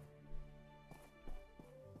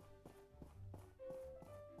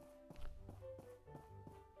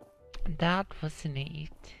 That was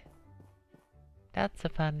neat. That's a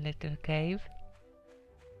fun little cave.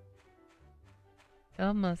 It's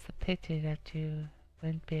almost a pity that you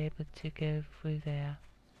won't be able to go through there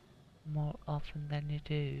more often than you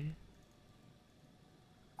do.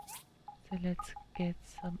 So let's get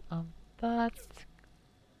some of that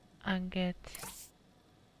and get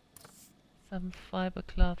some fiber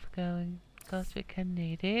cloth going because we can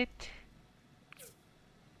need it.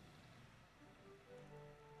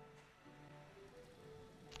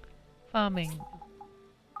 Farming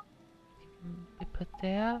can be put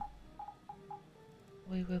there.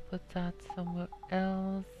 We will put that somewhere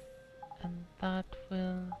else, and that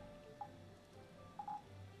will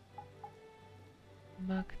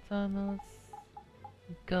McDonald's,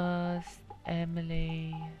 Gust,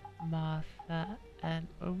 Emily, Martha, and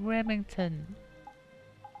Remington,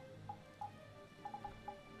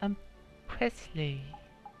 and Presley.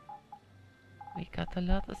 We got a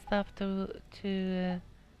lot of stuff to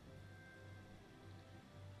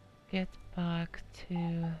get back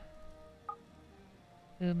to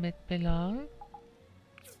whom it belongs.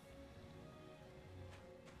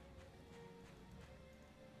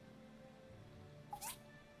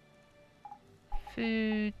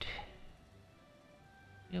 Food.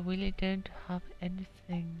 You really don't have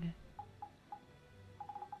anything.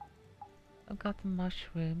 I've got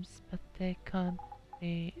mushrooms, but they can't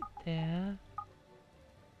be there.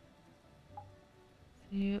 So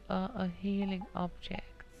you are a healing object.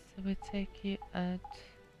 So we take you out.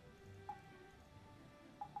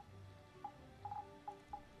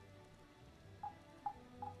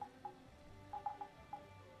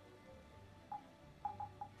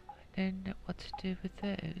 I don't know what to do with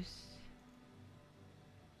those.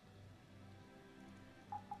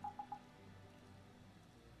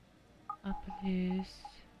 Apple juice.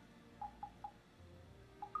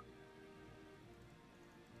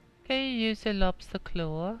 Can you use a lobster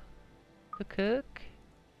claw to cook?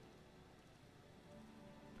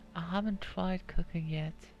 I haven't tried cooking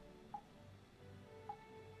yet,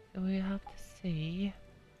 so we have to see.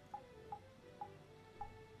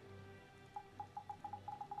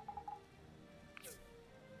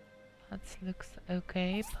 That looks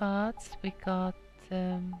okay. Parts we got.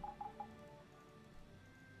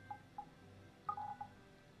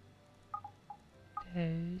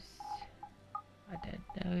 Those. I don't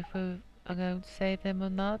know if we are going to save them or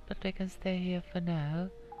not, but we can stay here for now.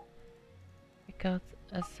 We got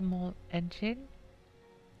a small engine.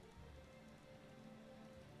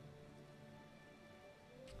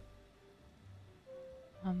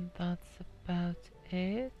 And that's about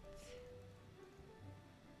it.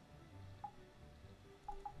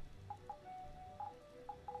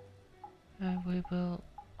 And we will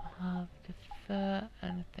have the fur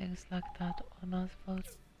and things like that on us for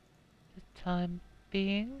the time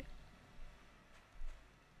being.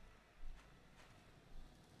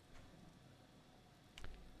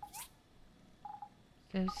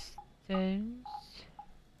 Those stones.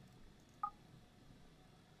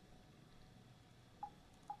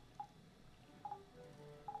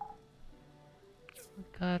 We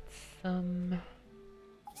got some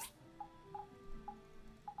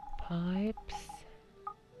pipes.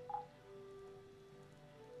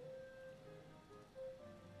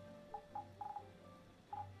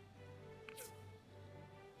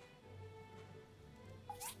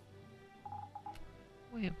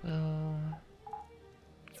 We will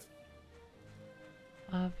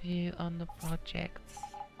have you on the projects.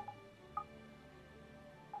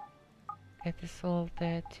 Get this all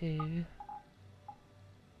there too.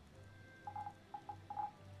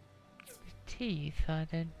 The teeth, I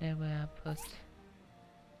don't know where I put.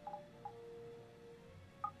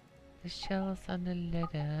 The shells and the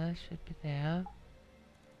leather should be there.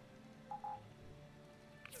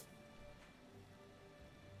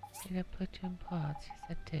 Did I put you in parts? Yes,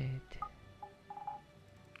 I did.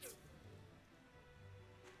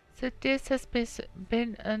 So this has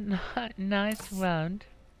been a nice round.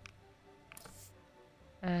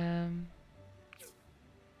 I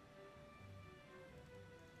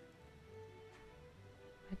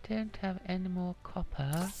don't have any more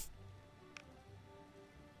copper.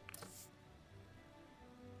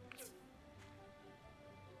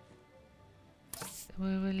 So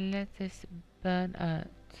we will let this burn out.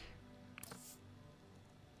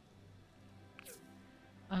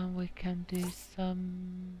 And we can do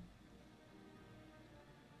some...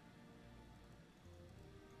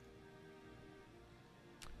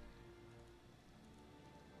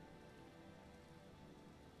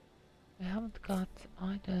 We haven't got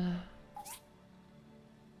either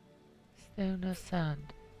stone or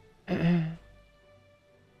sand. But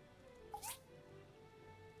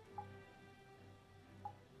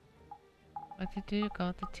I do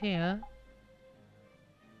got it here.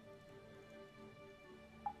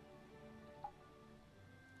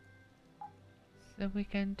 So we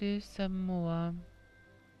can do some more.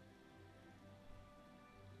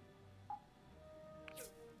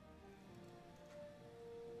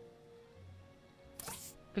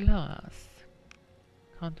 Glass,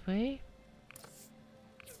 can't we?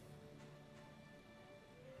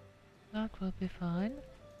 That will be fine.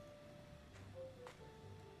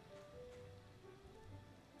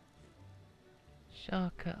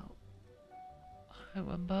 Charcoal,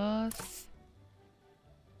 iron bars.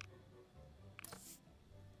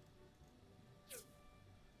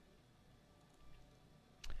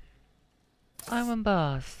 Iron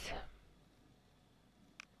bars.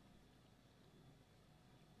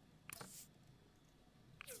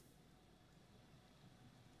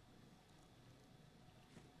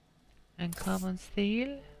 And carbon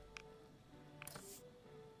steel.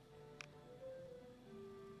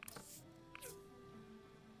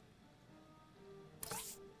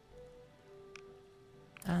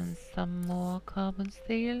 And some more carbon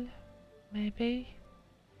steel, maybe.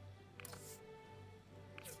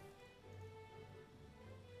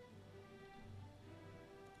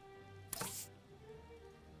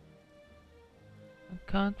 We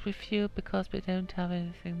can't refuel because we don't have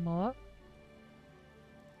anything more.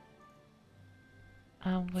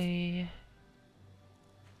 And we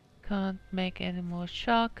can't make any more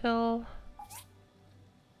charcoal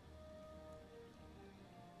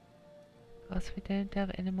because we don't have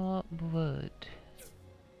any more wood.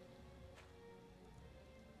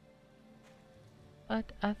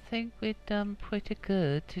 But I think we've done pretty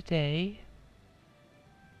good today.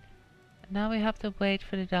 Now we have to wait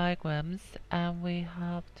for the diagrams, and we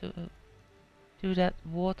have to do that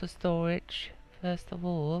water storage first of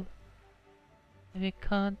all. We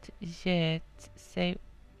can't yet say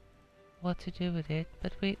what to do with it,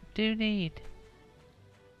 but we do need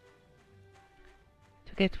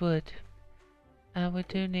to get wood, and we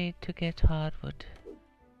do need to get hardwood.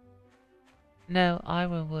 No,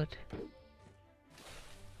 ironwood.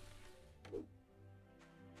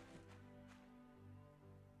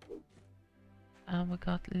 And we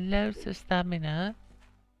got loads of stamina.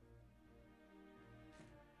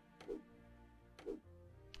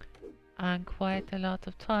 And quite a lot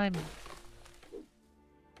of time.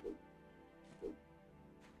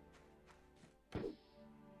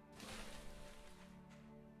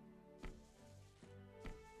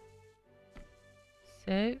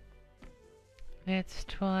 So let's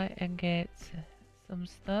try and get some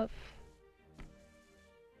stuff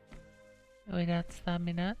with that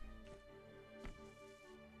stamina.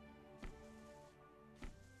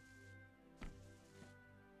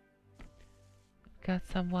 Got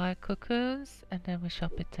some wild cocoons, and then we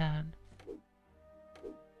chop it down.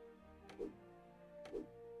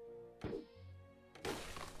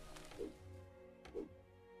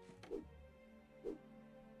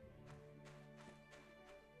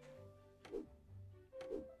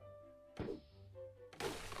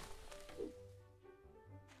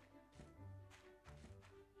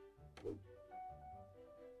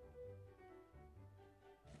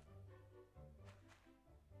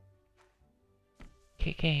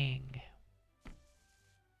 Kicking.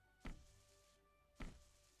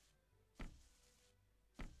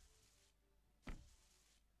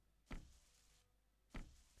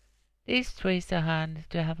 These trees are handy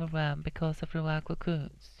to have around because of the wild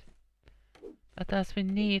cocoons. But as we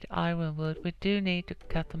need ironwood, we do need to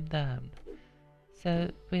cut them down. So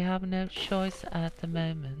we have no choice at the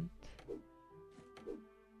moment.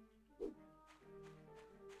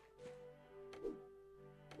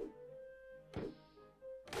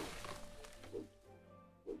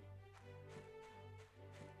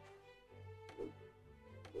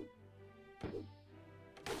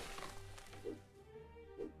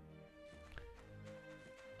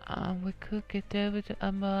 we could get over to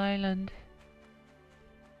Umber Island.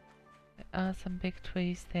 There are some big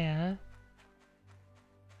trees there.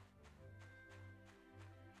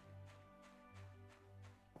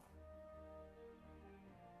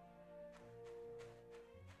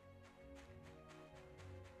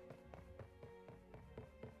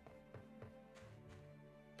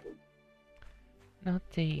 Not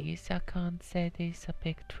these, I can't say these are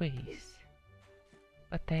big trees,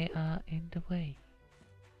 but they are in the way.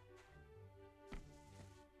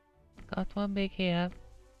 Got one big here.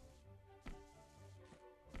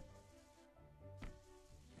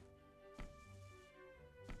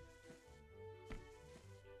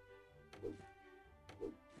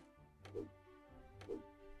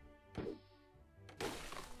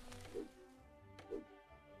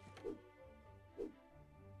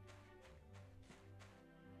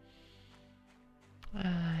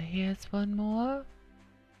 Here's one more.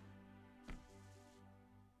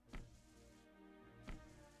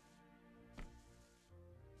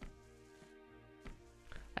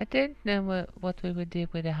 I don't know what we would do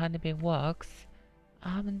with the honeybee wax. I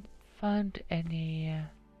haven't found any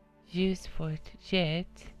use for it yet,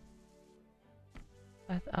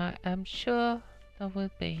 but I am sure there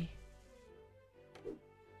will be.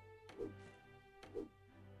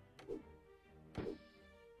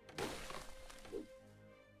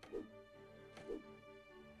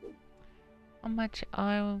 How much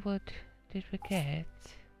ironwood did we get?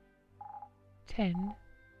 10.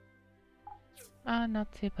 Ah,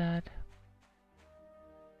 not too bad.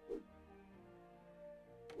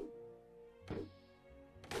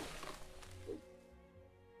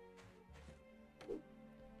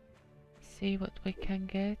 See what we can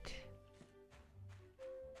get.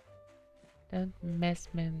 Don't mess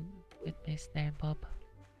with me, Snail Bob.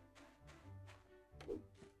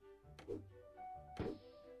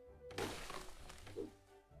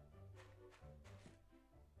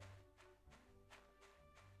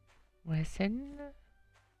 Resin.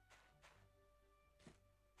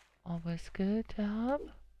 Always good to have.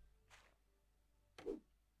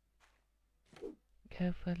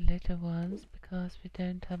 Go for little ones because we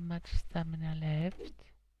don't have much stamina left.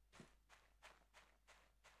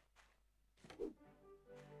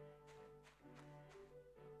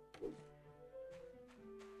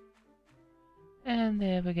 And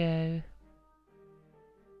there we go.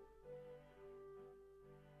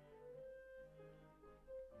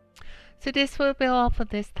 So this will be all for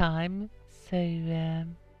this time. So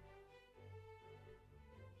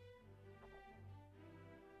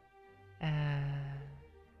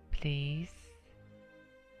please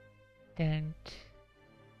don't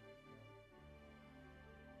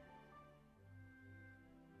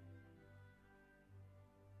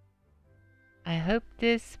I hope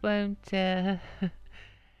this won't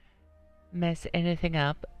mess anything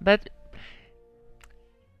up, but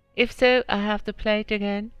if so, I have to play it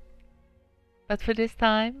again. But for this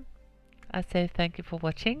time, I say thank you for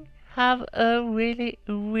watching. Have a really,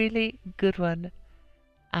 really good one.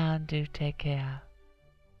 And do take care.